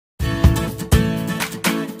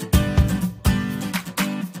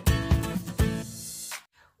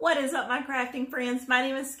What is up, my crafting friends? My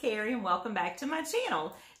name is Carrie and welcome back to my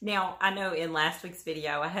channel. Now, I know in last week's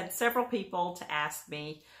video I had several people to ask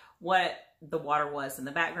me what the water was in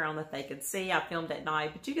the background that they could see. I filmed at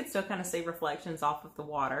night, but you could still kind of see reflections off of the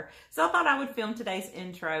water. So I thought I would film today's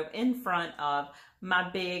intro in front of my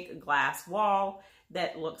big glass wall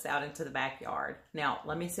that looks out into the backyard. Now,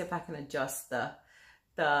 let me see if I can adjust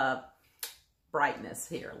the brightness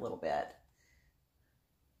here a little bit.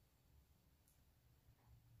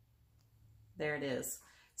 There it is.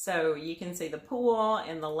 So you can see the pool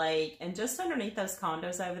and the lake, and just underneath those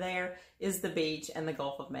condos over there is the beach and the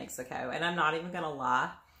Gulf of Mexico. And I'm not even gonna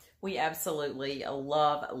lie, we absolutely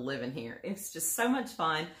love living here. It's just so much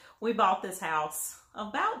fun. We bought this house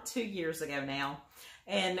about 2 years ago now,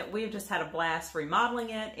 and we've just had a blast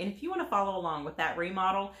remodeling it. And if you want to follow along with that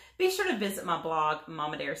remodel, be sure to visit my blog,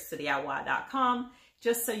 momadaresTodiy.com,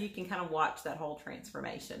 just so you can kind of watch that whole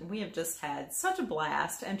transformation. We have just had such a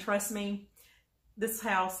blast, and trust me, this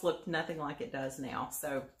house looked nothing like it does now.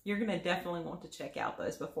 So you're going to definitely want to check out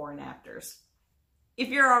those before and afters. If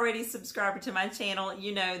you're already a subscriber to my channel,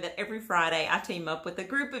 you know that every Friday I team up with a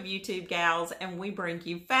group of YouTube gals and we bring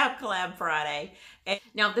you Fab Collab Friday. And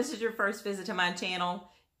now, if this is your first visit to my channel,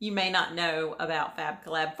 you may not know about Fab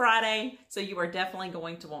Collab Friday, so you are definitely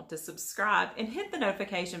going to want to subscribe and hit the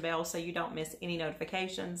notification bell so you don't miss any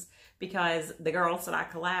notifications, because the girls that I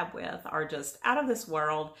collab with are just out of this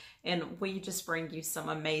world, and we just bring you some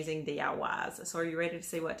amazing DIYs. So are you ready to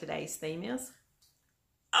see what today's theme is?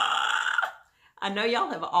 I know y'all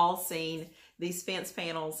have all seen these fence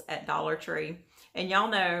panels at Dollar Tree, and y'all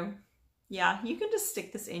know, yeah, you can just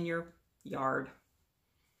stick this in your yard.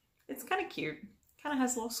 It's kind of cute. Kind of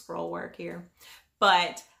has a little scroll work here.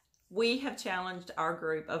 But we have challenged our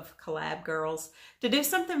group of collab girls to do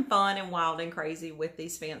something fun and wild and crazy with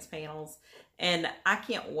these fence panels. And I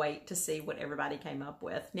can't wait to see what everybody came up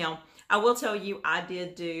with. Now, I will tell you, I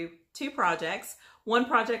did do 2 projects. One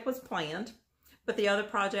project was planned, but the other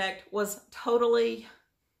project was totally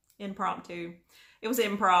impromptu. It was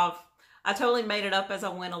improv. I totally made it up as I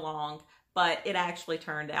went along, but it actually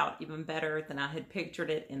turned out even better than I had pictured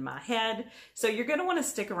it in my head. So you're going to want to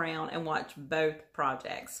stick around and watch both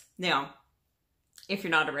projects. Now, if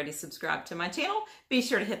you're not already subscribed to my channel, be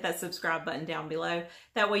sure to hit that subscribe button down below.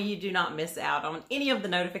 That way you do not miss out on any of the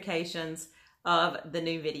notifications of the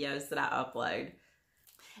new videos that I upload.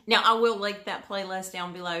 Now, I will link that playlist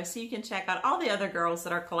down below so you can check out all the other girls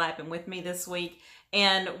that are collabing with me this week.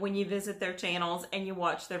 And when you visit their channels and you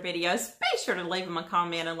watch their videos, be sure to leave them a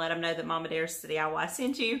comment and let them know that Mama Dares to DIY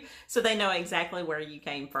sent you, so they know exactly where you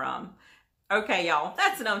came from. Okay, y'all,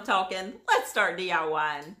 that's enough talking. Let's start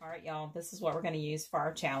DIYing. All right, y'all, this is what we're going to use for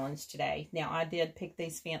our challenge today. Now, I did pick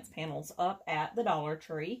these fence panels up at the Dollar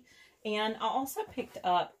Tree, and I also picked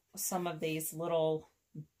up some of these little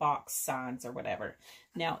box signs or whatever.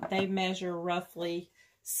 Now, they measure roughly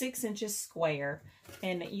 6 inches square,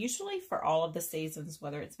 and usually for all of the seasons,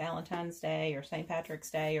 whether it's Valentine's Day or St.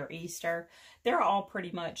 Patrick's Day or Easter, they're all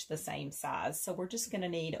pretty much the same size. So we're just going to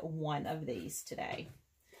need one of these today.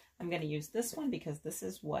 I'm going to use this one because this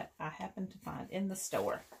is what I happen to find in the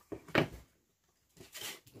store. So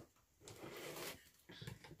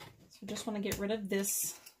just want to get rid of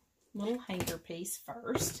this little hanger piece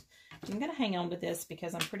first. I'm going to hang on to this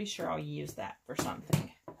because I'm pretty sure I'll use that for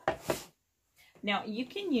something. Now, you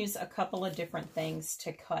can use a couple of different things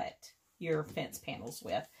to cut your fence panels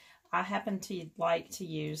with. I happen to like to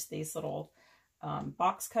use these little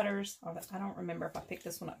box cutters. I don't remember if I picked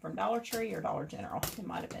this one up from Dollar Tree or Dollar General. It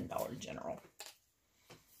might have been Dollar General.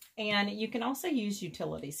 And you can also use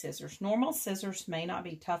utility scissors. Normal scissors may not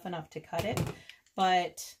be tough enough to cut it,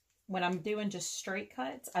 but when I'm doing just straight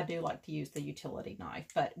cuts, I do like to use the utility knife.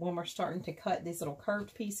 But when we're starting to cut these little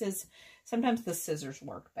curved pieces, sometimes the scissors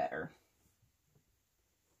work better.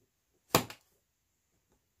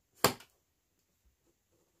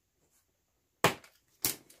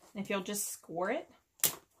 If you'll just score it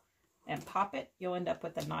and pop it, you'll end up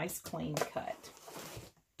with a nice clean cut.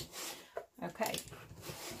 Okay.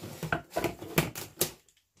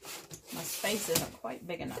 My space isn't quite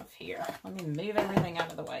big enough here. Let me move everything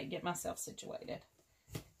out of the way, get myself situated.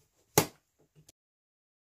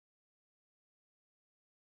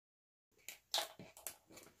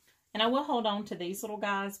 And I will hold on to these little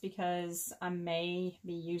guys because I may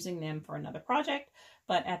be using them for another project,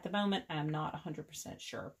 but at the moment I'm not 100%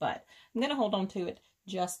 sure. But I'm going to hold on to it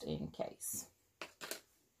just in case.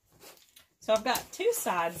 So I've got 2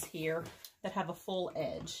 sides here that have a full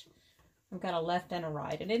edge. I've got a left and a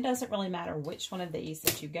right, and it doesn't really matter which one of these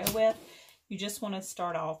that you go with. You just want to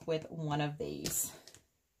start off with one of these.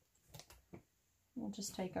 We'll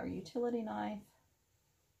just take our utility knife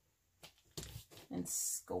and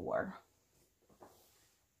score.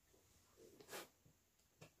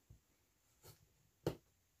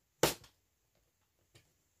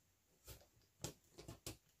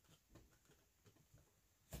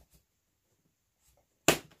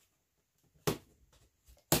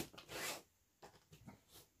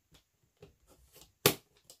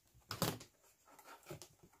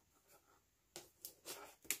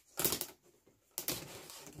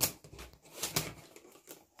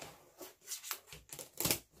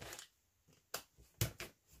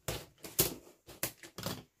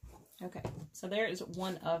 Okay, so there is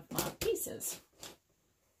one of my pieces.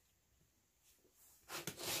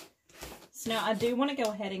 So now I do want to go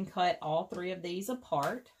ahead and cut all 3 of these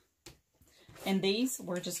apart. And these,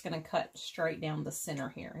 we're just going to cut straight down the center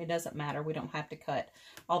here. It doesn't matter. We don't have to cut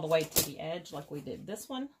all the way to the edge like we did this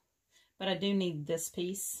one. But I do need this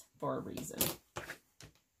piece for a reason.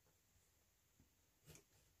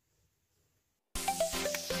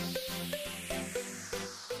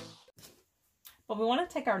 But we want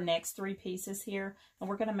to take our next 3 pieces here, and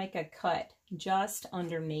we're going to make a cut just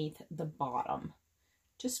underneath the bottom.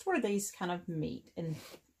 Just where these kind of meet, and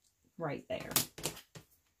right there.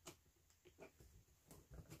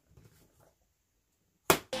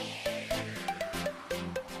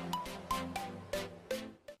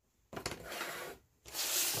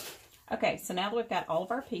 Okay, so now that we've got all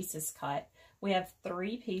of our pieces cut, we have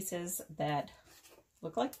 3 pieces that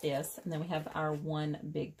look like this, and then we have our one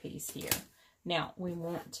big piece here. Now, we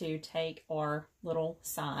want to take our little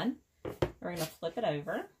sign. We're going to flip it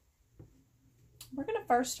over. We're going to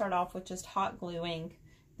first start off with just hot gluing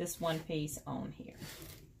this one piece on here.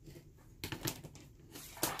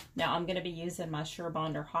 Now, I'm going to be using my Sure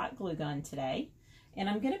Bonder hot glue gun today, and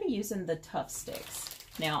I'm going to be using the Tough Sticks.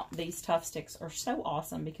 Now, these Tough Sticks are so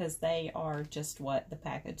awesome because they are just what the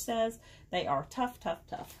package says. They are tough, tough,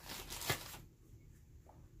 tough.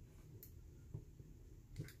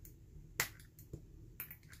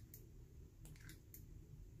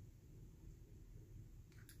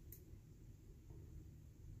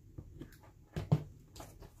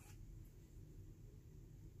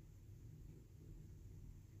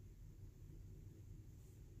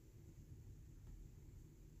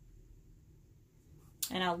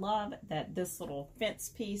 And I love that this little fence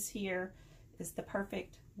piece here is the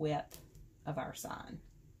perfect width of our sign.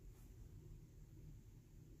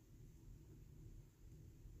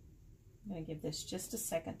 I'm going to give this just a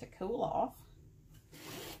second to cool off.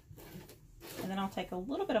 And then I'll take a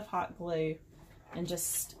little bit of hot glue and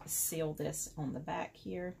just seal this on the back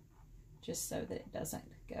here, just so that it doesn't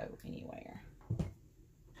go anywhere.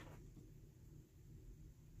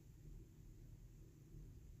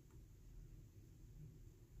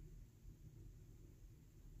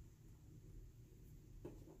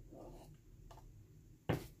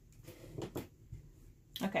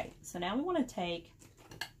 Okay, so now we want to take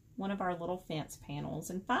one of our little fence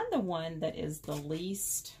panels and find the one that is the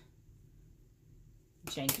least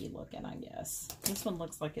janky looking, I guess. This one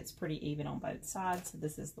looks like it's pretty even on both sides, so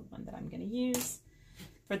this is the one that I'm going to use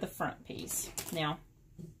for the front piece. Now,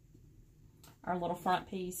 our little front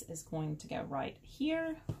piece is going to go right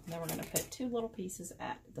here, and then we're going to put 2 little pieces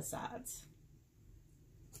at the sides.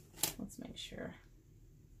 Let's make sure.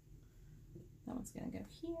 That one's going to go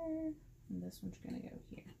here. And this one's going to go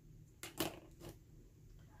here.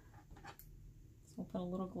 So we'll put a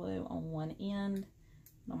little glue on one end.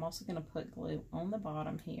 And I'm also going to put glue on the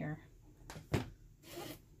bottom here.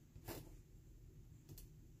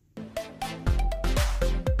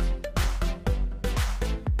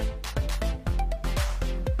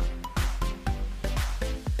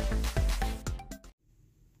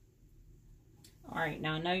 Alright,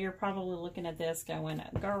 now I know you're probably looking at this going,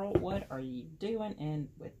 girl, what are you doing in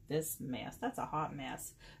with this mess? That's a hot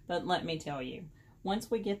mess. But let me tell you,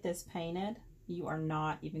 once we get this painted, you are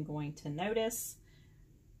not even going to notice.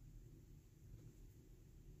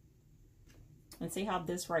 And see how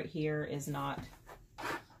this right here is not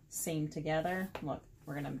seamed together? Look,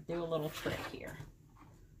 we're going to do a little trick here.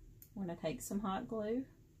 We're going to take some hot glue.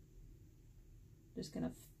 Just going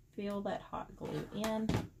to fill that hot glue in.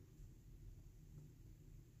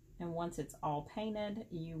 And once it's all painted,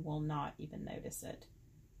 you will not even notice it.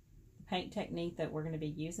 The paint technique that we're going to be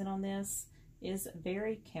using on this is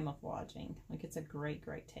very camouflaging. Like, it's a great,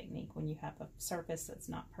 great technique when you have a surface that's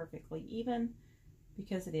not perfectly even,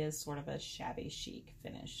 because it is sort of a shabby chic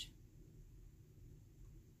finish.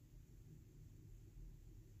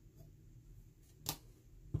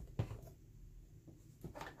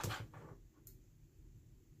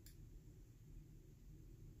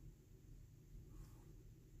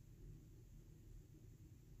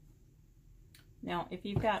 Now, if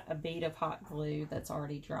you've got a bead of hot glue that's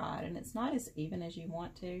already dried and it's not as even as you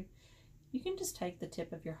want to, you can just take the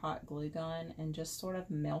tip of your hot glue gun and just sort of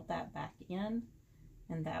melt that back in,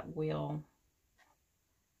 and that will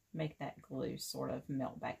make that glue sort of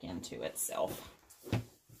melt back into itself.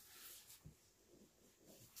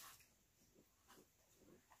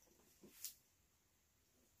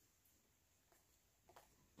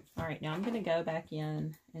 All right, now I'm going to go back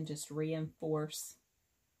in and just reinforce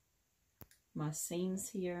my seams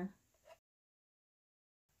here.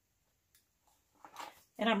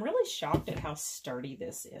 And I'm really shocked at how sturdy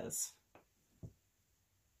this is.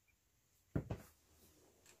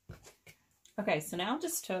 Okay, so now I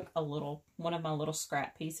just took one of my little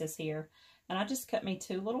scrap pieces here, and I just cut me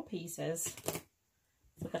 2 little pieces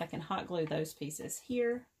so that I can hot glue those pieces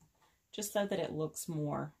here, just so that it looks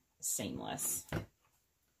more seamless.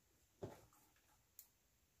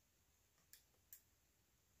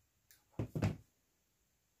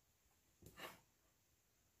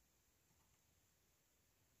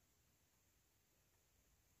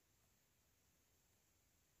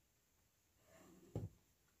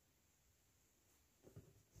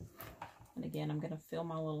 And again, I'm going to fill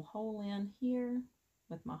my little hole in here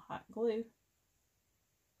with my hot glue.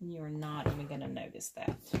 And you are not even going to notice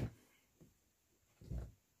that.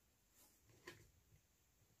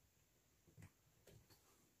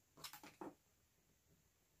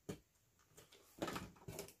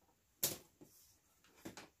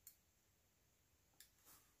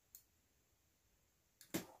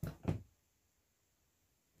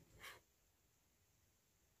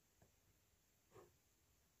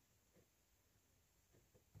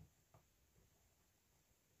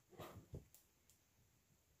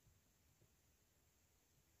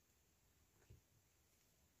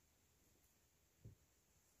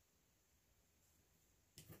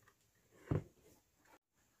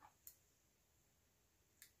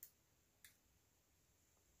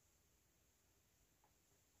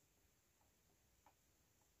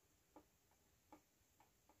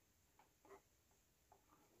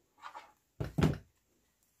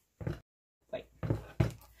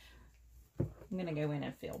 I'm going to go in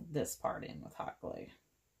and fill this part in with hot glue.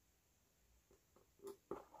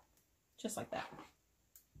 Just like that.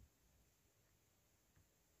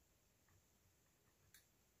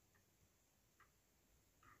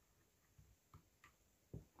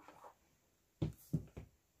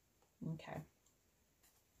 Okay.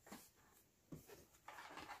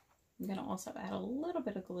 I'm going to also add a little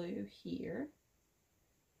bit of glue here.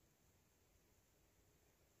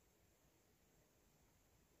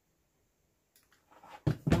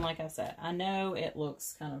 And like I said, I know it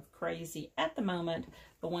looks kind of crazy at the moment,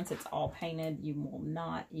 but once it's all painted, you will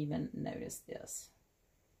not even notice this.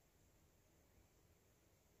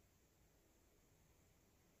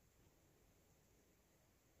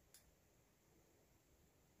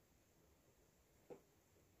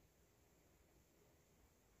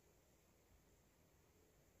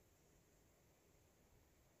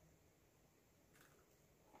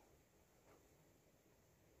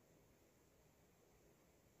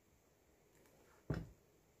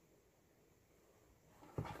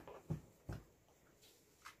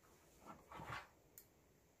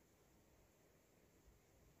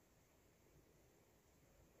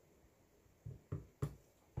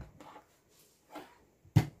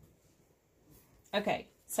 Okay,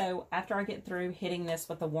 so after I get through hitting this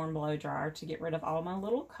with a warm blow dryer to get rid of all my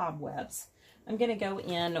little cobwebs, I'm going to go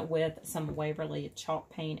in with some Waverly chalk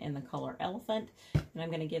paint in the color Elephant, and I'm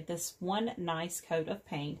going to give this one nice coat of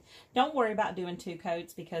paint. Don't worry about doing 2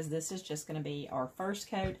 coats because this is just going to be our first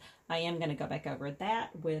coat. I am going to go back over that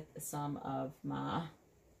with some of my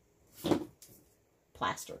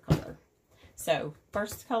plaster color. So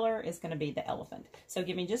first color is going to be the Elephant. So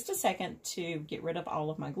give me just a second to get rid of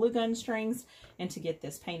all of my glue gun strings and to get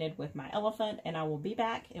this painted with my Elephant, and I will be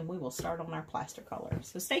back and we will start on our plaster color.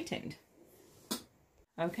 So stay tuned.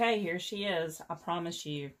 Okay, here she is. I promise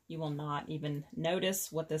you, you will not even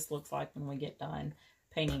notice what this looks like when we get done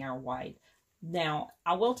painting our white. Now,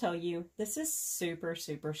 I will tell you, this is super,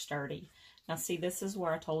 super sturdy. Now see, this is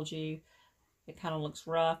where I told you it kind of looks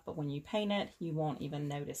rough, but when you paint it, you won't even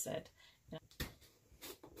notice it.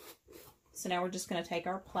 So now we're just going to take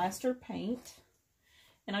our plaster paint,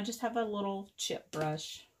 and I just have a little chip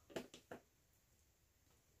brush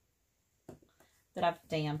that I've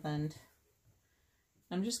dampened.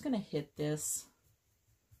 I'm just going to hit this.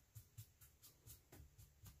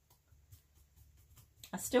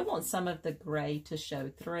 I still want some of the gray to show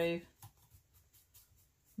through,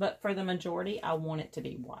 but for the majority, I want it to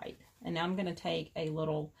be white. And now I'm going to take a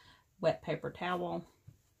little wet paper towel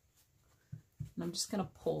And I'm just going to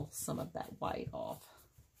pull some of that white off.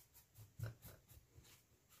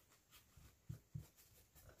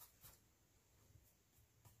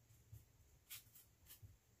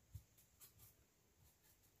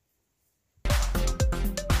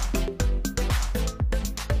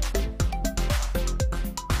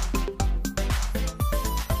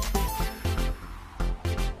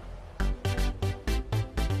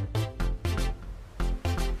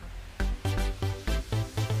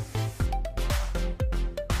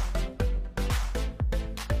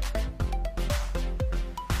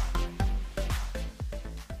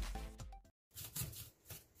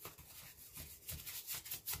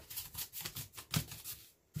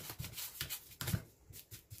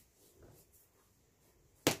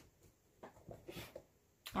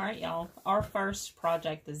 All right, y'all, our first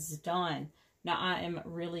project is done. Now, I am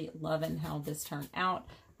really loving how this turned out.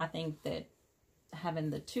 I think that having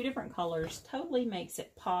the two different colors totally makes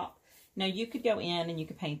it pop. Now, you could go in and you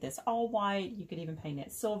could paint this all white. You could even paint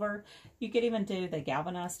it silver. You could even do the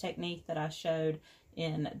galvanized technique that I showed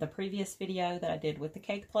in the previous video that I did with the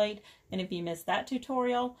cake plate. And if you missed that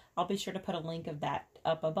tutorial, I'll be sure to put a link of that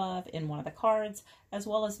up above in one of the cards, as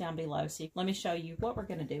well as down below. So let me show you what we're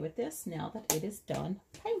going to do with this now that it is done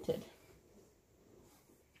painted.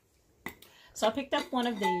 So I picked up one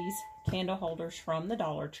of these candle holders from the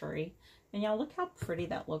Dollar Tree, and y'all look how pretty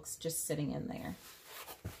that looks just sitting in there.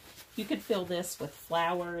 You could fill this with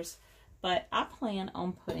flowers, but I plan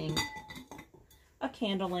on putting a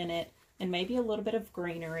candle in it and maybe a little bit of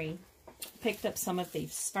greenery. Picked up some of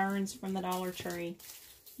these ferns from the Dollar Tree.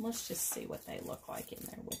 Let's just see what they look like in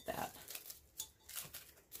there with that.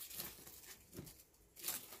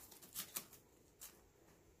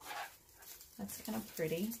 That's kind of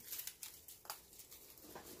pretty.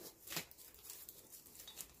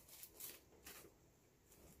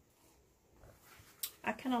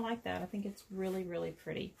 I kind of like that. I think it's really, really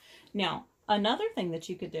pretty. Now, another thing that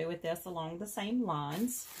you could do with this along the same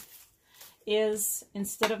lines is,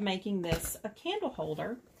 instead of making this a candle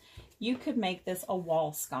holder, you could make this a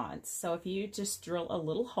wall sconce. So if you just drill a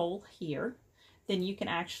little hole here, then you can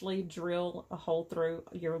actually drill a hole through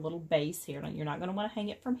your little base here. Now, you're not going to want to hang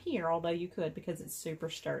it from here, although you could because it's super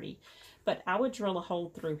sturdy. But I would drill a hole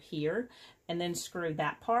through here and then screw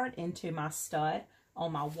that part into my stud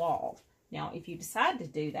on my wall. Now, if you decide to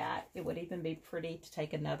do that, it would even be pretty to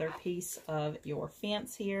take another piece of your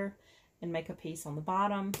fence here and make a piece on the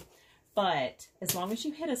bottom. But as long as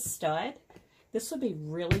you hit a stud, this would be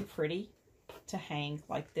really pretty to hang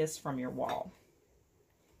like this from your wall.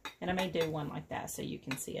 And I may do one like that so you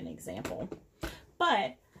can see an example.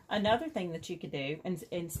 But another thing that you could do,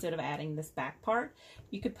 instead of adding this back part,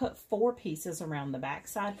 you could put 4 pieces around the back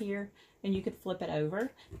side here, and you could flip it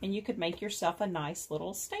over, and you could make yourself a nice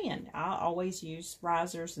little stand. I always use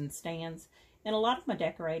risers and stands in a lot of my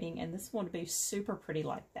decorating, and this one would be super pretty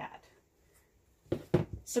like that.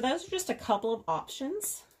 So those are just a couple of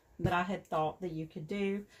options that I had thought that you could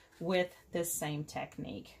do with this same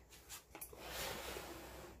technique.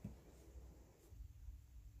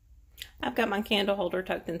 I've got my candle holder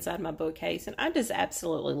tucked inside my bookcase, and I just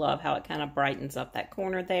absolutely love how it kind of brightens up that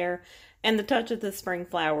corner there. And the touch of the spring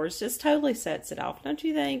flowers just totally sets it off, don't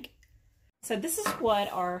you think? So this is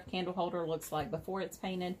what our candle holder looks like before it's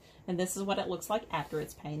painted, and this is what it looks like after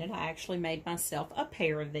it's painted. I actually made myself a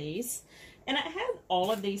pair of these, and I had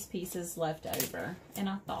all of these pieces left over, and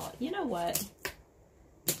I thought, you know what?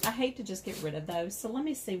 I hate to just get rid of those, so let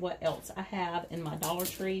me see what else I have in my Dollar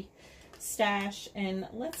Tree stash, and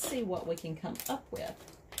let's see what we can come up with.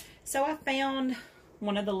 So I found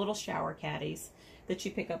one of the little shower caddies that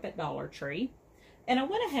you pick up at Dollar Tree, and I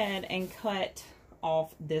went ahead and cut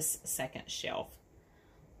off this second shelf.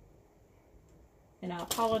 And I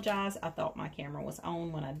apologize, I thought my camera was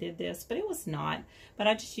on when I did this, but it was not. But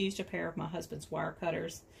I just used a pair of my husband's wire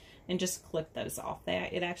cutters and just clipped those off.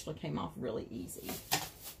 It actually came off really easy.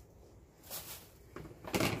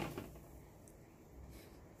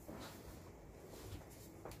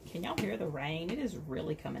 Can y'all hear the rain? It is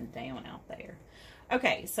really coming down out there.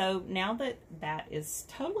 Okay, so now that that is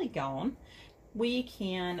totally gone, we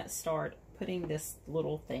can start putting this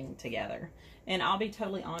little thing together. And I'll be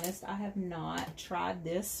totally honest, I have not tried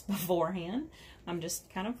this beforehand. I'm just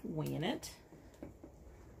kind of winging it.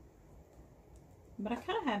 But I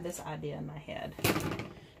kind of have this idea in my head.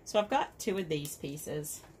 So I've got 2 of these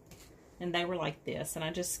pieces, and they were like this, and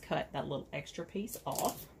I just cut that little extra piece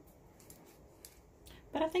off.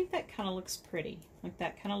 But I think that kind of looks pretty. Like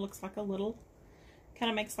that kind of looks like a little, kind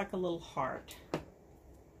of makes like a little heart.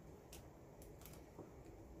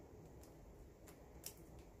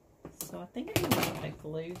 So I think I'm going to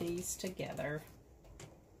glue these together.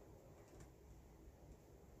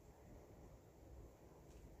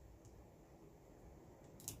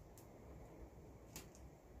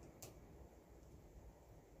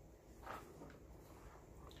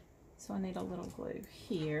 So I need a little glue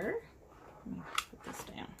here. Let me put this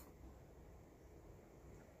down.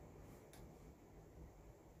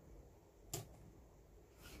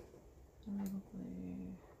 A little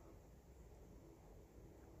glue.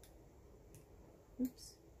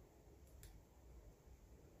 Oops.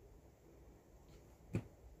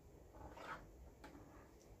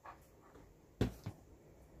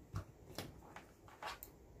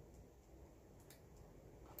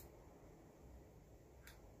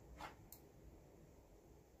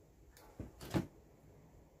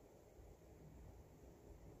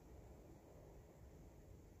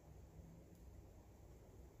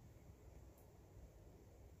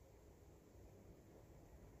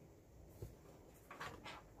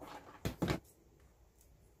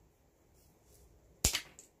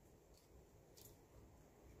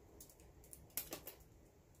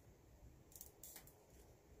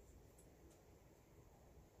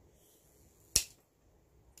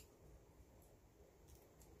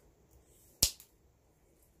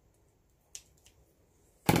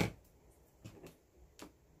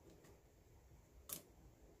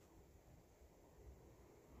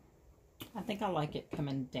 I think I like it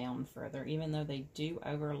coming down further, even though they do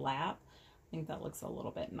overlap. I think that looks a little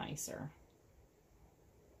bit nicer.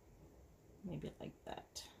 Maybe like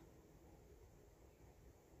that.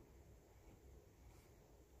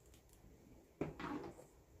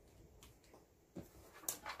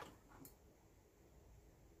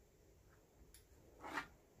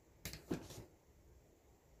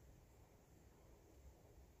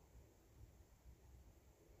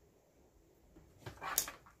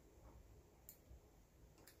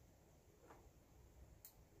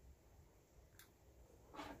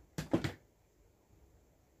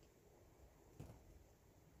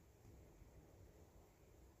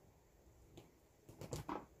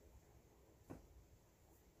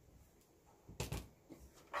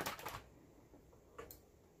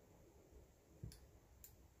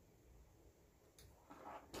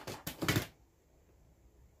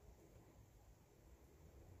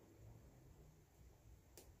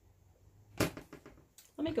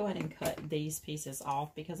 Let me go ahead and cut these pieces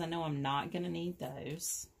off because I know I'm not going to need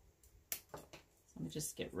those. So let me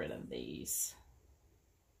just get rid of these.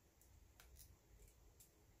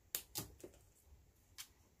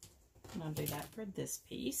 And I'll do that for this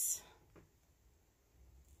piece.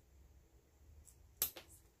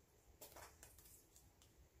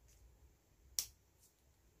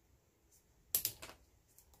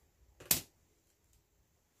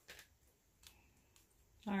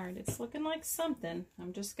 Alright, it's looking like something.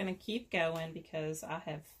 I'm just going to keep going because I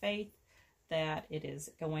have faith that it is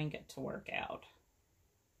going to work out.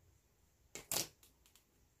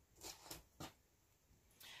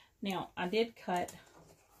 Now, I did cut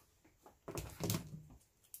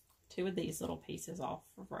 2 of these little pieces off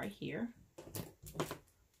right here.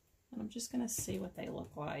 And I'm just going to see what they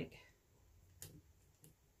look like.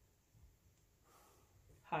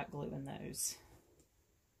 Hot gluing those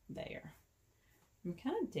there. I'm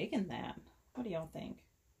kind of digging that. What do y'all think?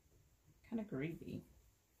 Kind of groovy.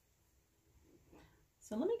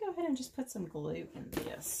 So let me go ahead and just put some glue in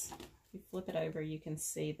this. If you flip it over, you can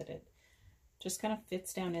see that it just kind of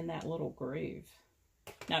fits down in that little groove.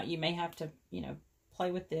 Now, you may have to, you know,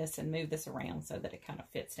 play with this and move this around so that it kind of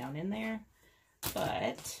fits down in there.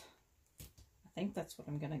 But I think that's what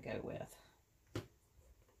I'm going to go with.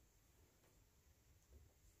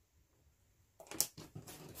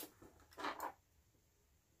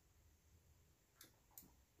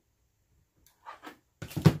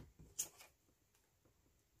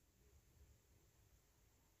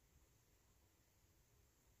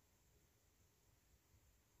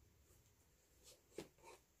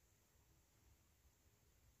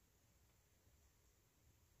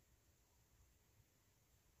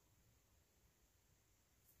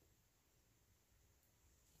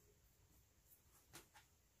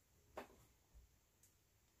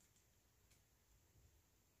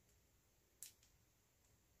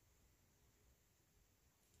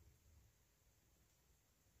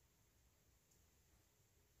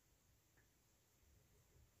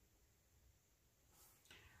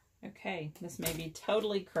 Okay, this may be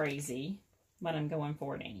totally crazy, but I'm going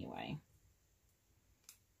for it anyway.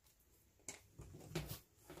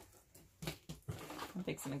 I'm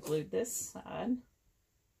fixing to glue this side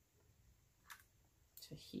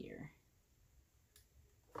to here.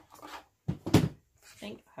 I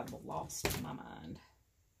think I've lost my mind.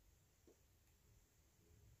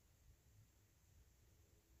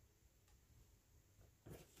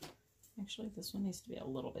 Actually, this one needs to be a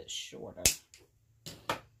little bit shorter.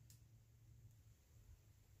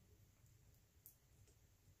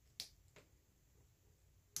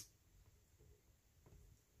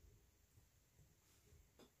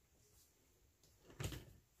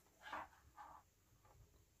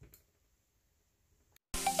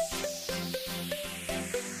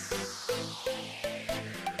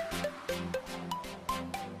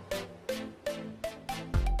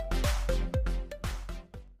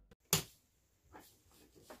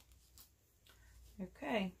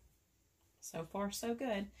 So far, so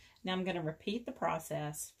good. Now I'm going to repeat the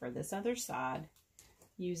process for this other side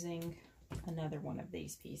using another one of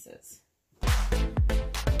these pieces.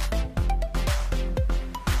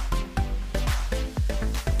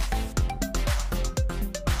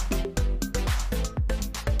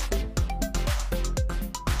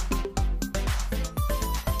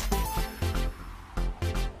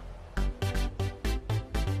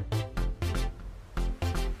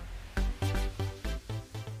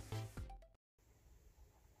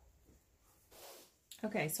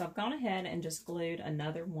 Okay, so I've gone ahead and just glued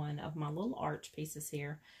another one of my little arch pieces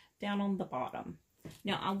here down on the bottom.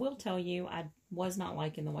 Now, I will tell you, I was not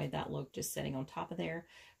liking the way that looked just sitting on top of there.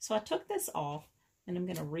 So I took this off and I'm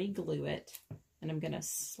going to re-glue it, and I'm going to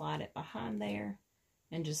slide it behind there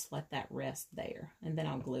and just let that rest there. And then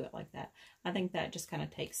I'll glue it like that. I think that just kind of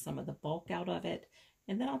takes some of the bulk out of it.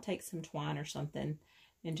 And then I'll take some twine or something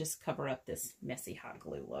and just cover up this messy hot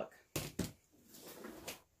glue look.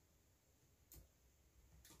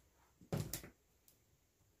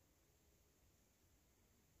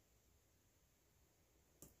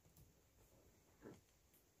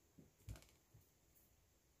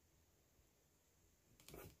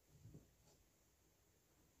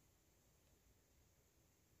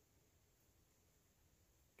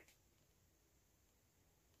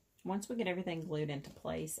 Once we get everything glued into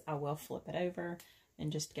place, I will flip it over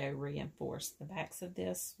and just go reinforce the backs of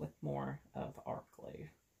this with more of our glue.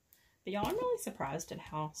 But y'all, I'm really surprised at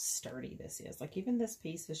how sturdy this is. Like, even this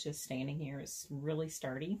piece is just standing here. It's really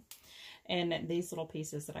sturdy. And these little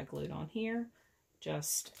pieces that I glued on here,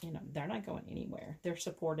 just, you know, they're not going anywhere. They're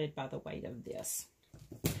supported by the weight of this.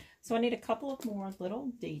 So I need a couple of more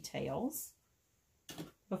little details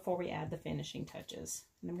before we add the finishing touches.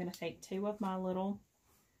 And I'm going to take two of my little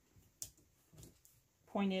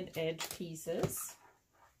pointed edge pieces.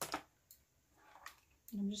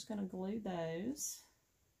 And I'm just going to glue those.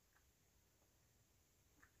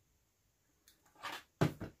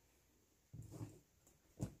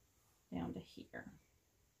 Down to here.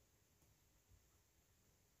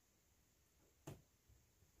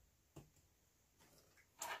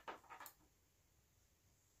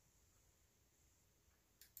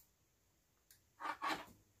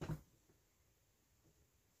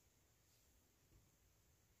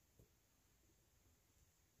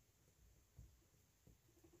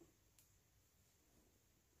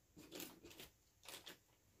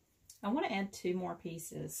 I want to add two more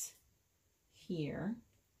pieces here,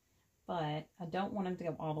 but I don't want them to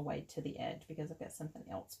go all the way to the edge because I've got something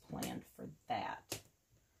else planned for that.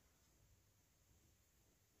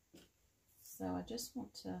 So I just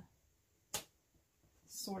want to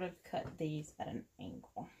sort of cut these at an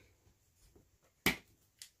angle.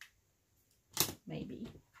 Maybe.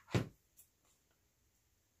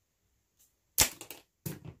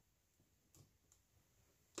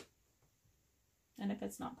 And if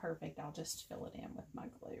it's not perfect, I'll just fill it in with my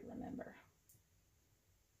glue, remember.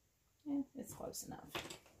 Yeah, it's close enough.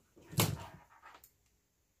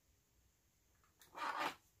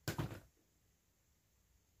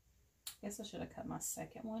 Guess I should have cut my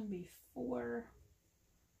second one before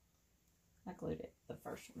I glued it, the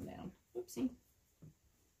first one down. Oopsie.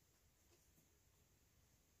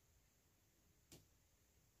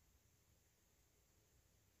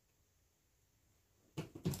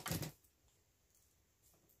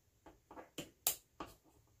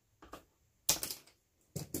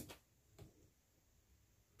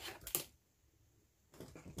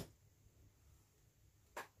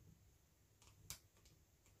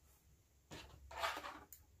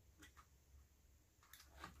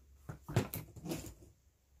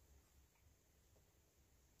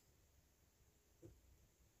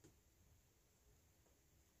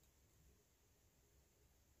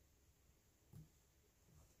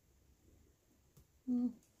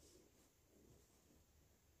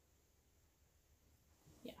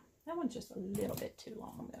 Yeah, that one's just a little bit too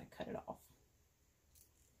long. I'm going to cut it off.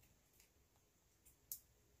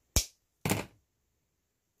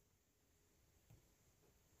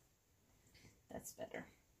 That's better.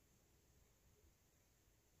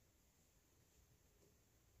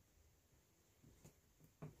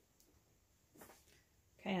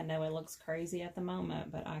 Okay, I know it looks crazy at the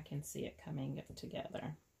moment, but I can see it coming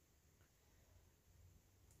together.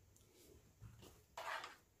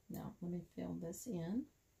 Now, let me fill this in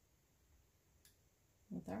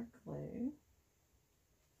with our glue.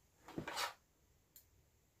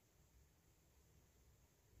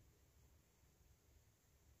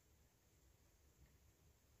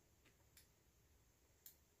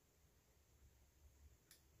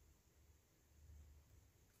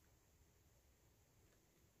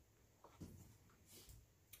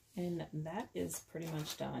 And that is pretty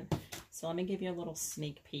much done. So let me give you a little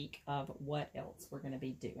sneak peek of what else we're going to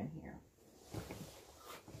be doing here.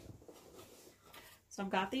 So I've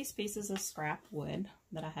got these pieces of scrap wood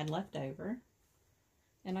that I had left over.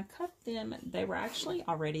 And I cut them. They were actually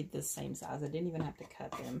already the same size. I didn't even have to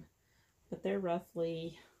cut them. But they're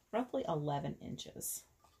roughly 11 inches.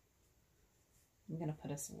 I'm going to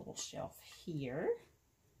put us a little shelf here.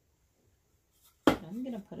 I'm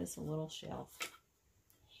going to put us a little shelf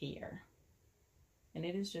here. And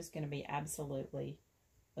it is just going to be absolutely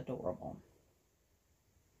adorable.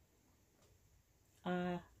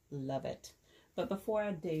 I love it. But before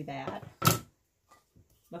I do that,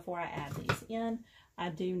 before I add these in, I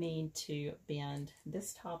do need to bend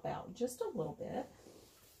this top out just a little bit,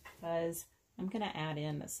 because I'm going to add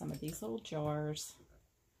in some of these little jars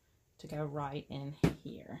to go right in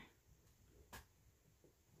here.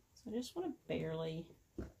 So I just want to barely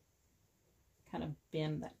kind of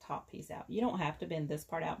bend that top piece out. You don't have to bend this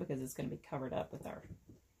part out because it's going to be covered up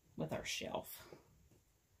with our shelf.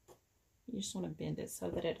 You just want to bend it so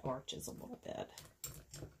that it arches a little bit.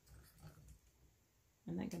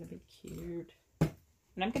 Isn't that going to be cute?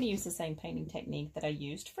 And I'm going to use the same painting technique that I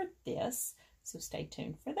used for this, so stay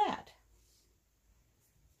tuned for that.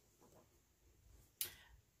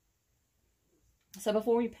 So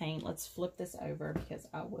before we paint, let's flip this over because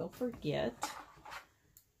I will forget.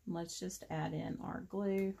 Let's just add in our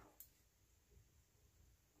glue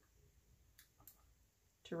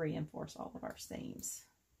to reinforce all of our seams.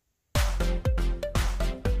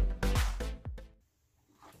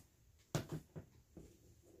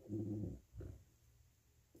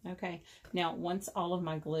 Okay, now once all of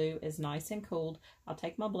my glue is nice and cooled, I'll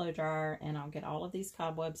take my blow dryer and I'll get all of these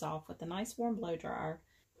cobwebs off with a nice warm blow dryer.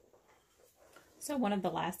 So one of the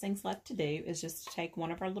last things left to do is just to take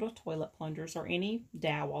one of our little toilet plungers or any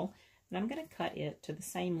dowel, and I'm going to cut it to the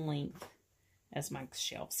same length as my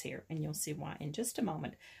shelves here, and you'll see why in just a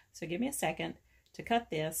moment. So give me a second to cut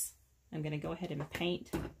this. I'm going to go ahead and paint.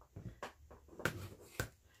 I'm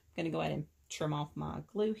going to go ahead and trim off my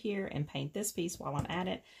glue here and paint this piece while I'm at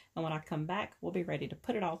it, and when I come back, we'll be ready to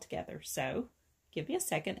put it all together. So give me a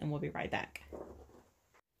second and we'll be right back.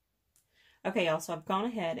 Okay, y'all, so I've gone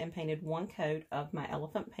ahead and painted one coat of my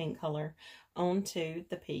elephant paint color onto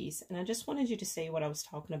the piece, and I just wanted you to see what I was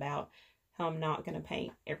talking about, how I'm not going to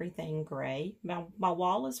paint everything gray. My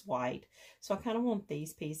wall is white, so I kind of want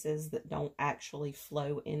these pieces that don't actually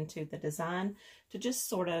flow into the design to just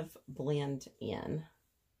sort of blend in.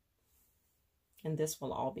 And this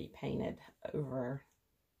will all be painted over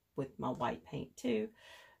with my white paint too,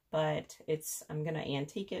 but I'm going to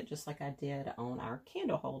antique it just like I did on our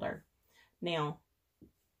candle holder. Now,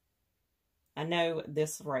 I know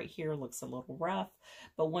this right here looks a little rough,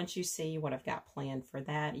 but once you see what I've got planned for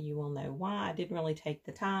that, you will know why I didn't really take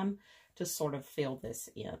the time to sort of fill this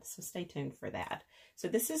in. So stay tuned for that. So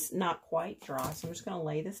this is not quite dry, so I'm just going to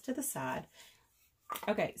lay this to the side.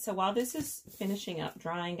 Okay, so while this is finishing up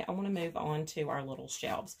drying, I want to move on to our little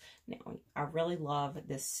shelves. Now, I really love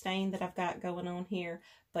this stain that I've got going on here,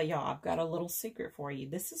 but y'all, I've got a little secret for you.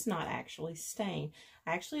 This is not actually stain.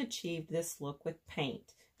 I actually achieved this look with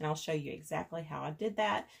paint, and I'll show you exactly how I did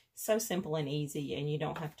that. So simple and easy, and you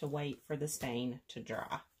don't have to wait for the stain to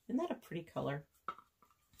dry. Isn't that a pretty color?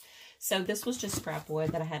 So this was just scrap wood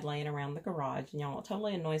that I had laying around the garage. And y'all, it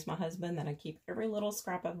totally annoys my husband that I keep every little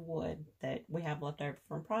scrap of wood that we have left over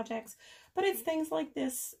from projects. But it's things like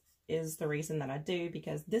this is the reason that I do,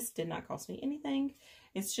 because this did not cost me anything.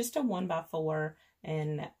 It's just a 1x4,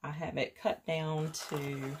 and I have it cut down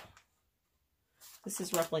to, this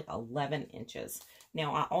is roughly 11 inches.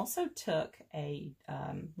 Now, I also took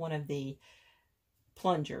one of the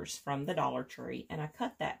plungers from the Dollar Tree, and I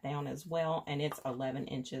cut that down as well, and it's 11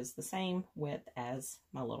 inches, the same width as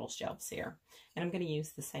my little shelves here. And I'm going to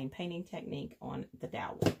use the same painting technique on the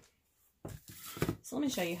dowel. So let me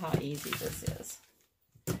show you how easy this is.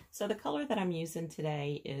 So the color that I'm using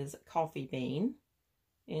today is Coffee Bean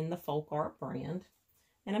in the Folk Art brand,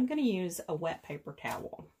 and I'm going to use a wet paper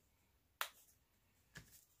towel.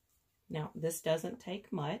 Now, this doesn't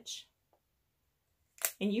take much.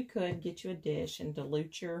 And you could get you a dish and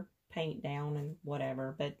dilute your paint down and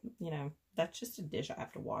whatever, but, you know, that's just a dish I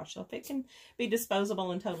have to wash. So if it can be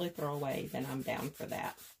disposable and totally throw away, then I'm down for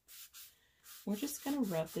that. We're just going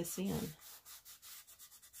to rub this in.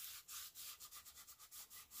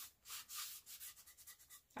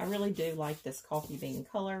 I really do like this coffee bean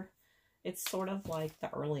color. It's sort of like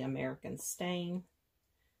the early American stain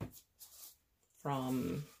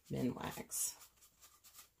from Minwax.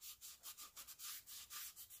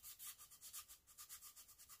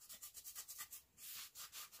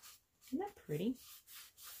 Isn't that pretty?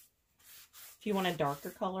 If you want a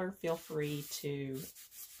darker color, feel free to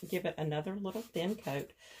give it another little thin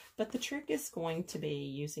coat. But the trick is going to be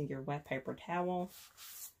using your wet paper towel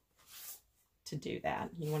to do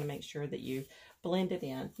that. You want to make sure that you blend it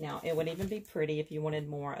in. Now, it would even be pretty if you wanted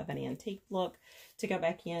more of an antique look to go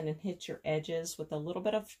back in and hit your edges with a little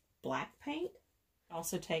bit of black paint.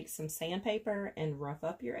 Also take some sandpaper and rough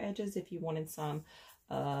up your edges if you wanted some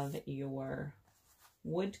of your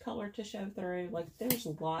wood color to show through. Like, there's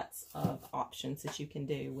lots of options that you can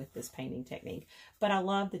do with this painting technique, but I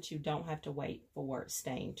love that you don't have to wait for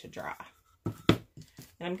stain to dry. And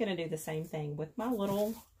I'm going to do the same thing with my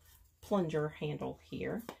little plunger handle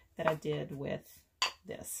here that I did with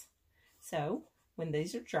this. So when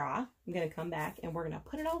these are dry, I'm going to come back and we're going to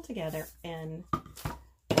put it all together and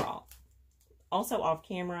draw. Also off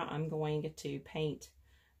camera, I'm going to paint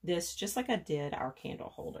this just like I did our candle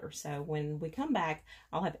holder. So when we come back,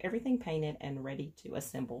 I'll have everything painted and ready to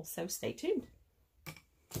assemble. So stay tuned.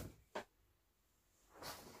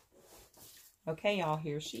 Okay, y'all,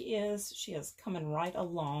 here she is. She is coming right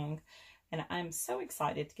along. And I'm so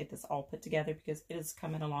excited to get this all put together because it is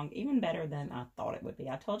coming along even better than I thought it would be.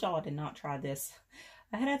 I told y'all I did not try this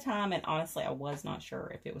ahead of time, and honestly, I was not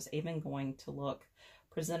sure if it was even going to look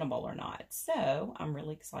presentable or not. So I'm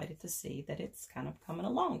really excited to see that it's kind of coming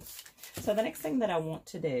along. So the next thing that I want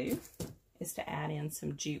to do is to add in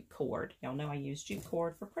some jute cord. Y'all know I use jute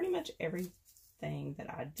cord for pretty much everything that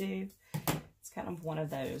I do. It's kind of one of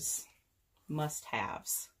those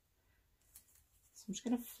must-haves. So I'm just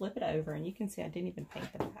going to flip it over, and you can see I didn't even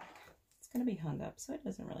paint the back. It's going to be hung up, so it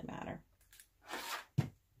doesn't really matter.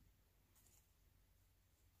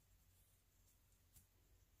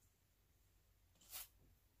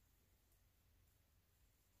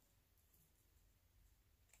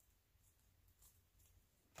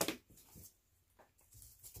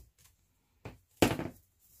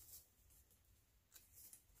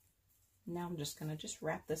 Now I'm just going to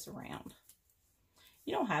wrap this around.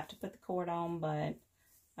 You don't have to put the cord on, but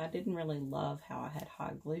I didn't really love how I had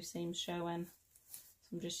hot glue seams showing. So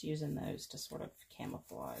I'm just using those to sort of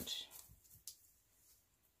camouflage.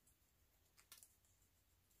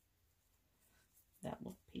 That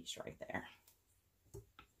little piece right there.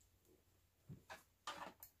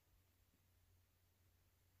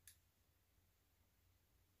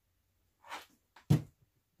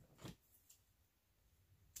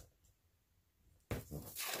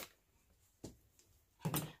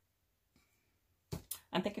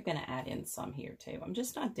 I think I'm going to add in some here too. I'm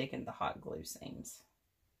just not digging the hot glue seams.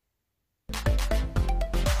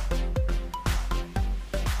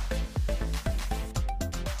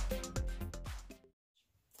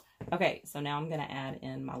 Okay, so now I'm going to add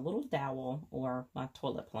in my little dowel or my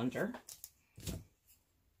toilet plunger.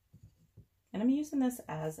 And I'm using this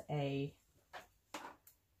as a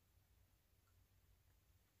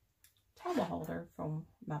towel holder from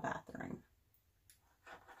my bathroom.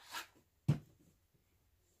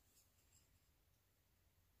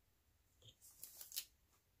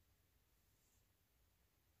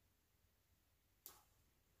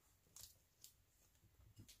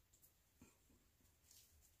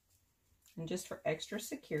 And just for extra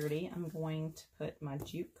security, I'm going to put my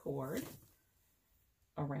jute cord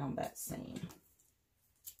around that seam.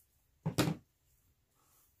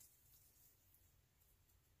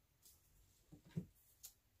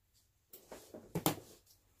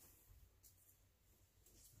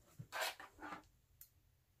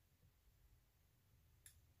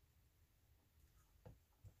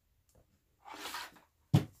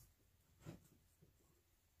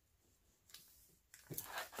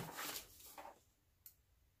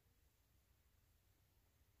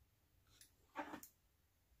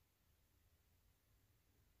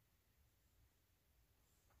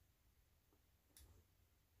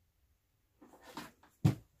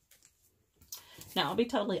 Now, I'll be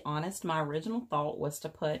totally honest, my original thought was to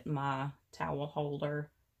put my towel holder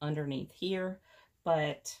underneath here,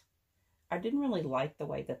 but I didn't really like the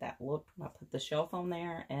way that that looked when I put the shelf on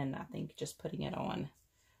there, and I think just putting it on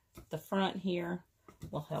the front here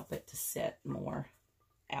will help it to sit more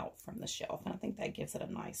out from the shelf, and I think that gives it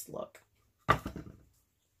a nice look.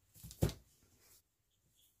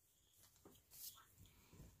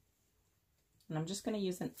 And I'm just going to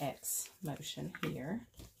use an X motion here.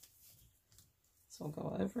 So we'll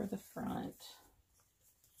go over the front.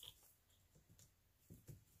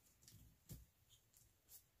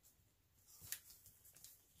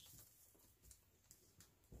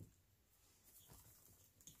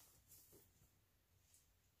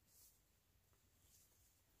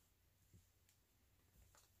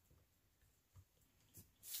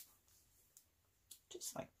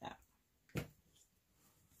 Just like that.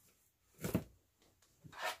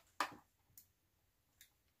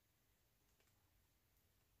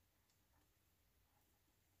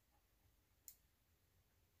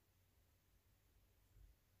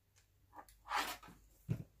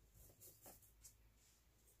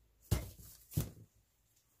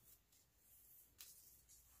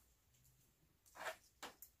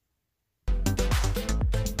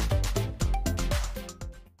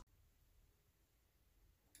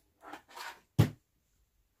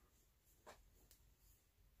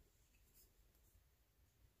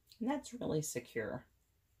 And that's really secure.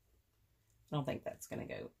 I don't think that's going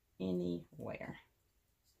to go anywhere.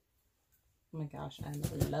 Oh my gosh,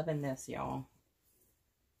 I'm loving this, y'all.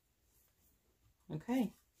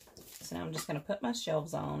 Okay, so now I'm just going to put my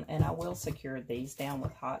shelves on, and I will secure these down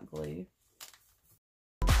with hot glue.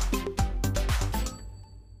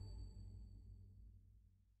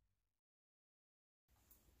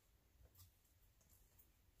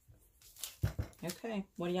 Okay,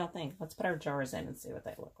 what do y'all think? Let's put our jars in and see what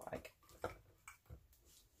they look like.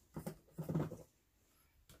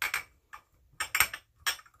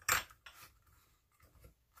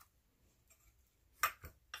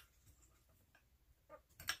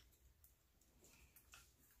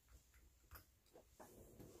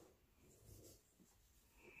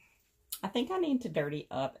 I think I need to dirty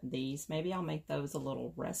up these. Maybe I'll make those a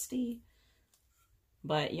little rusty.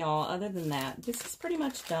 But y'all, other than that, this is pretty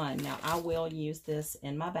much done. Now, I will use this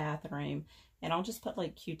in my bathroom, and I'll just put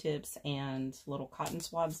like Q-tips and little cotton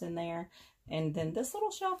swabs in there. And then this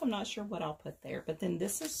little shelf, I'm not sure what I'll put there, but then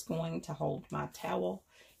this is going to hold my towel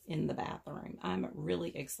in the bathroom. I'm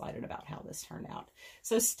really excited about how this turned out.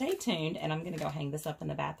 So stay tuned, and I'm going to go hang this up in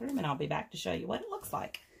the bathroom, and I'll be back to show you what it looks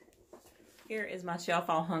like. Here is my shelf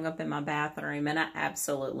all hung up in my bathroom, and I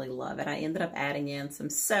absolutely love it. I ended up adding in some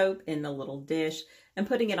soap in the little dish and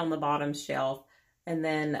putting it on the bottom shelf. And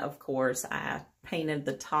then, of course, I painted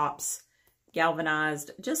the tops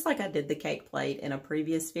galvanized, just like I did the cake plate in a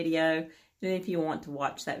previous video. And if you want to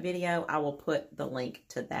watch that video, I will put the link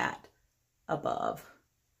to that above.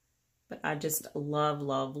 But I just love,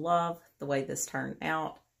 love, love the way this turned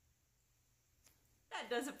out. That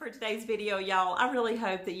does it for today's video, y'all. I really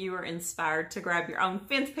hope that you are inspired to grab your own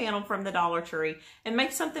fence panel from the Dollar Tree and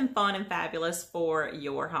make something fun and fabulous for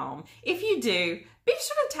your home. If you do, be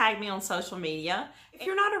sure to tag me on social media. If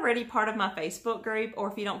you're not already part of my Facebook group,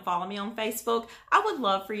 or if you don't follow me on Facebook, I would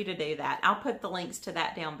love for you to do that. I'll put the links to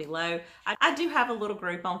that down below. I do have a little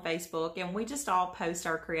group on Facebook, and we just all post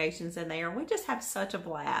our creations in there. We just have such a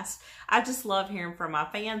blast. I just love hearing from my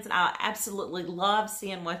fans, and I absolutely love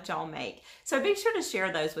seeing what y'all make. So be sure to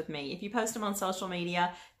share those with me. If you post them on social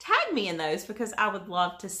media, tag me in those, because I would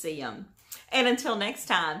love to see them. And until next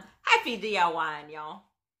time, happy DIYing, y'all.